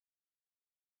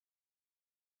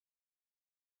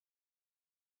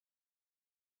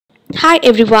Hi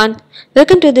everyone,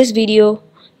 welcome to this video.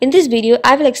 In this video,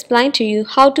 I will explain to you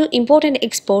how to import and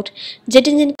export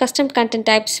JetEngine Custom Content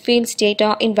Types fields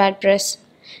data in WordPress.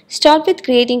 Start with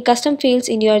creating custom fields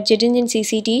in your JetEngine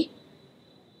CCT.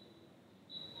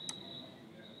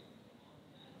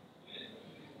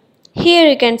 Here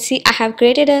you can see I have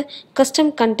created a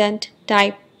custom content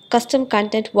type, custom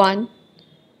content 1,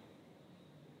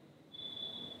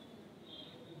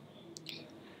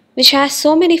 which has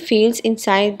so many fields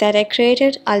inside that I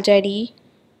created already.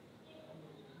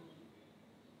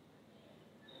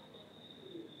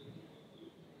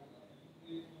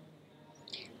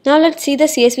 Now let's see the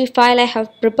CSV file I have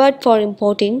prepared for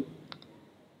importing.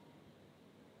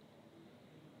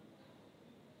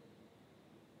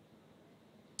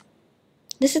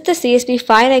 This is the CSV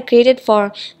file I created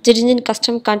for JetEngine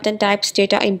Custom Content Types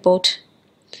data import.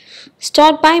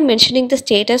 Start by mentioning the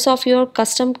status of your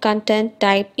custom content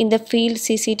type in the field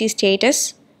CCT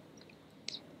status.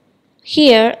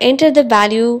 Here, enter the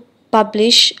value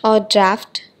publish or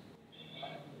draft.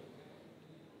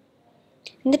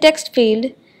 In the text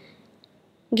field,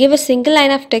 give a single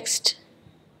line of text.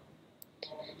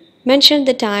 Mention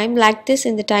the time like this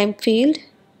in the time field.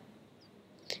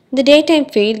 In the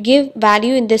datetime field, give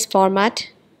value in this format.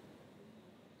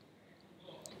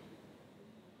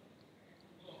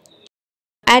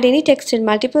 Add any text in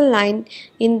multiple line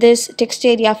in this text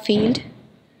area field.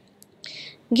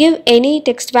 Give any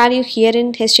text value here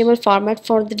in HTML format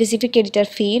for the specific editor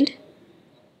field.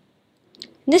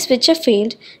 In the switcher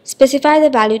field, specify the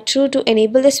value true to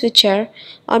enable the switcher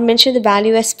or mention the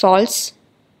value as false.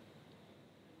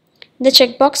 In the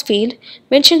checkbox field,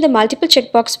 mention the multiple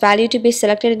checkbox value to be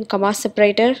selected in comma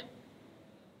separator.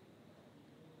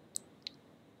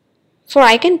 For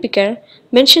icon picker,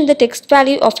 mention the text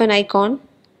value of an icon.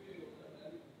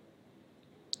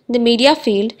 In the media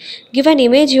field, give an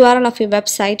image URL of your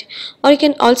website, or you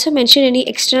can also mention any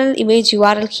external image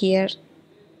URL here.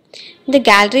 In the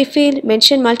gallery field,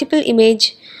 mention multiple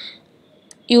image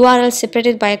URLs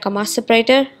separated by a comma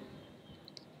separator.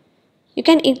 You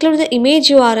can include the image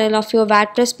URL of your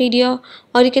WordPress video,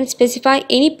 or you can specify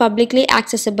any publicly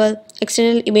accessible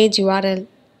external image URL.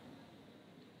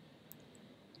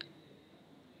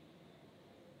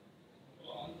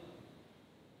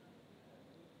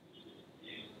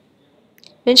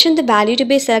 Mention the value to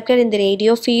be selected in the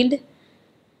radio field.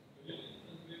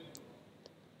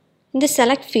 In the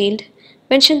select field,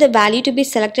 mention the value to be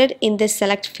selected in the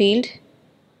select field.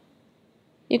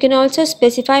 You can also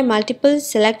specify multiple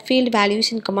select field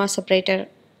values in comma separator.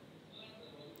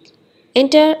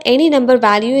 Enter any number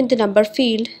value in the number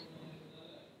field.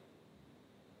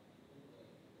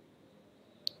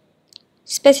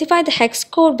 Specify the hex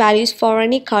code values for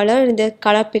any color in the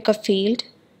color picker field.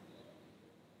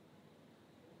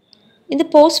 In the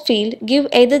post field, give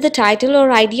either the title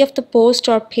or ID of the post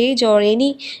or page or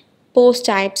any post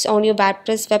types on your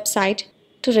WordPress website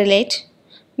to relate.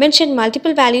 Mention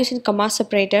multiple values in comma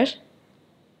separator.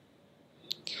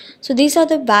 So these are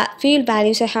the field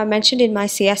values I have mentioned in my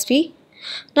CSV.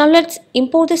 Now let's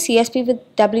import the CSV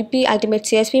with WP Ultimate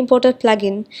CSV Importer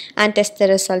plugin and test the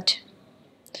result.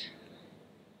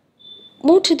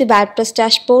 Move to the WordPress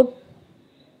dashboard.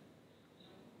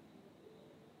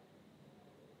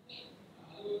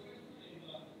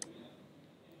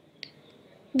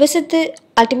 Visit the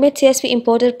Ultimate CSV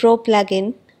Importer Pro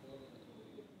plugin.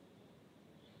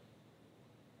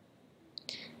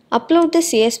 Upload the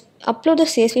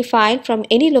CSV file from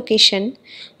any location.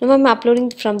 Now I'm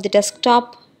uploading from the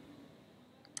desktop.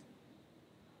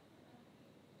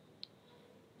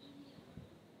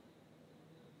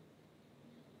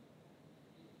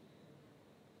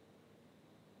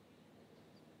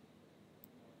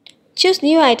 Choose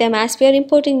new item as we are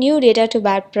importing new data to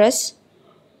WordPress.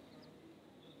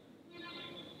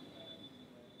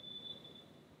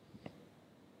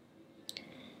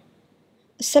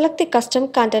 Select the custom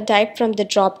content type from the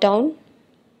drop-down.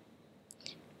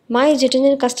 My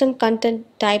JetEngine custom content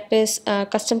type is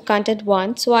custom content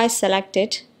 1, so I select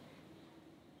it.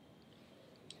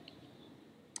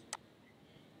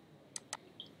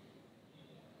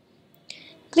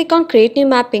 Click on create new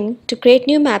mapping to create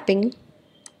new mapping.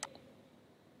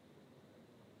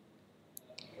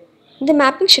 In the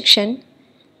mapping section,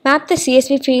 map the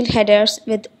CSV field headers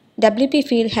with WP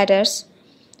field headers.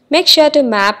 Make sure to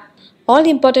map all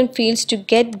important fields to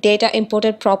get data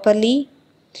imported properly.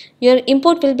 Your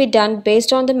import will be done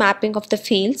based on the mapping of the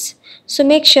fields, so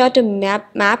make sure to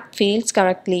map fields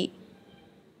correctly.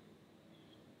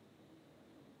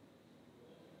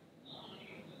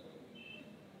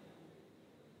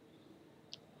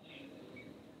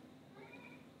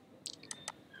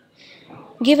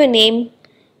 Give a name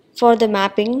for the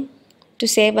mapping to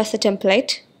save as a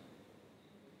template.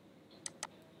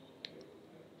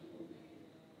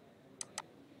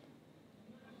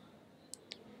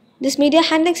 This media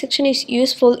handling section is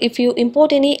useful if you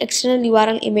import any external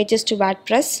URL images to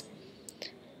WordPress.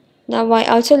 Now I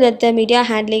also let the media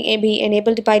handling be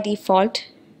enabled by default.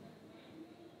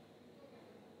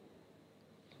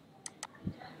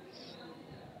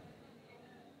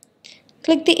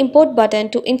 Click the import button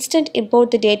to instant import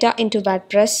the data into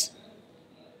WordPress.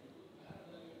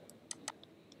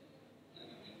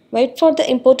 Wait for the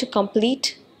import to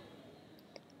complete.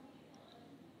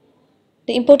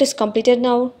 The import is completed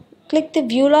now. Click the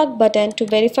View Log button to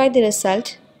verify the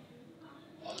result.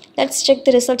 Let's check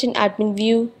the result in admin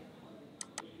view.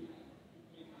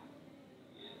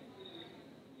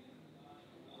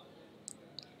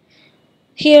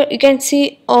 Here you can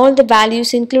see all the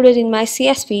values included in my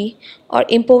CSV are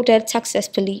imported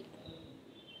successfully.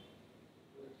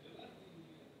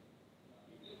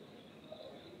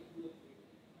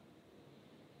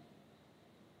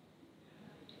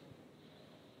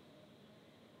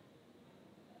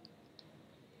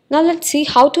 Now let's see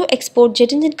how to export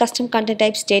JetEngine Custom Content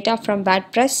Types data from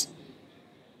WordPress.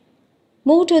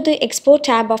 Move to the Export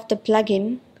tab of the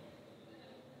plugin.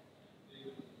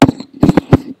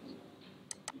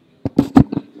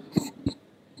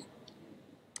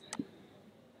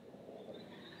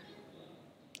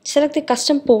 Select the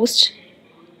custom post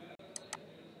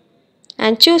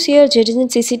and choose your JetEngine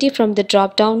CCT from the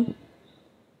drop-down.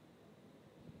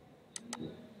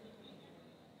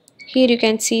 Here you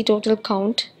can see total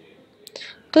count.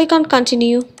 Click on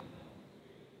Continue.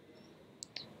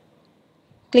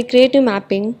 Click Create New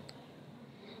Mapping.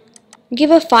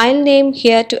 Give a file name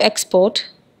here to export.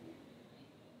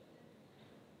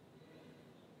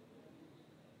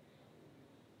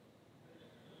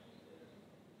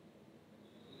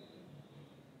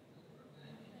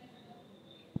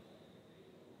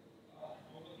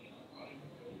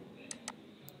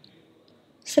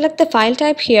 Select the file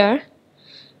type here.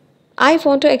 I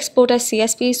want to export as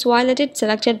CSV, so I let it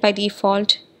selected by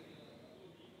default.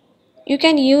 You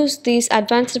can use these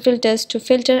advanced filters to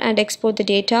filter and export the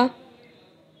data.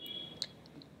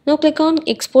 Now click on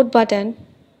Export button.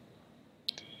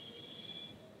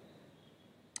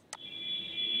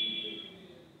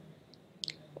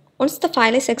 Once the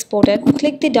file is exported,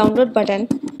 click the Download button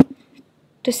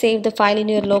to save the file in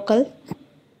your local.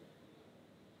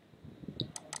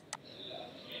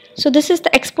 So this is the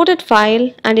exported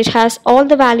file and it has all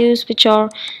the values which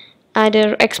are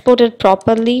either exported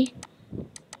properly.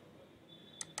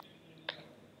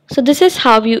 So this is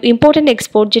how you import and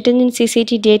export JetEngine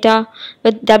CCT data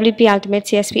with WP Ultimate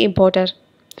CSV Importer.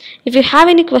 If you have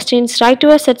any questions, write to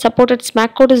us at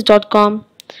support@smackcoders.com.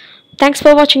 Thanks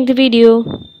for watching the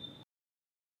video.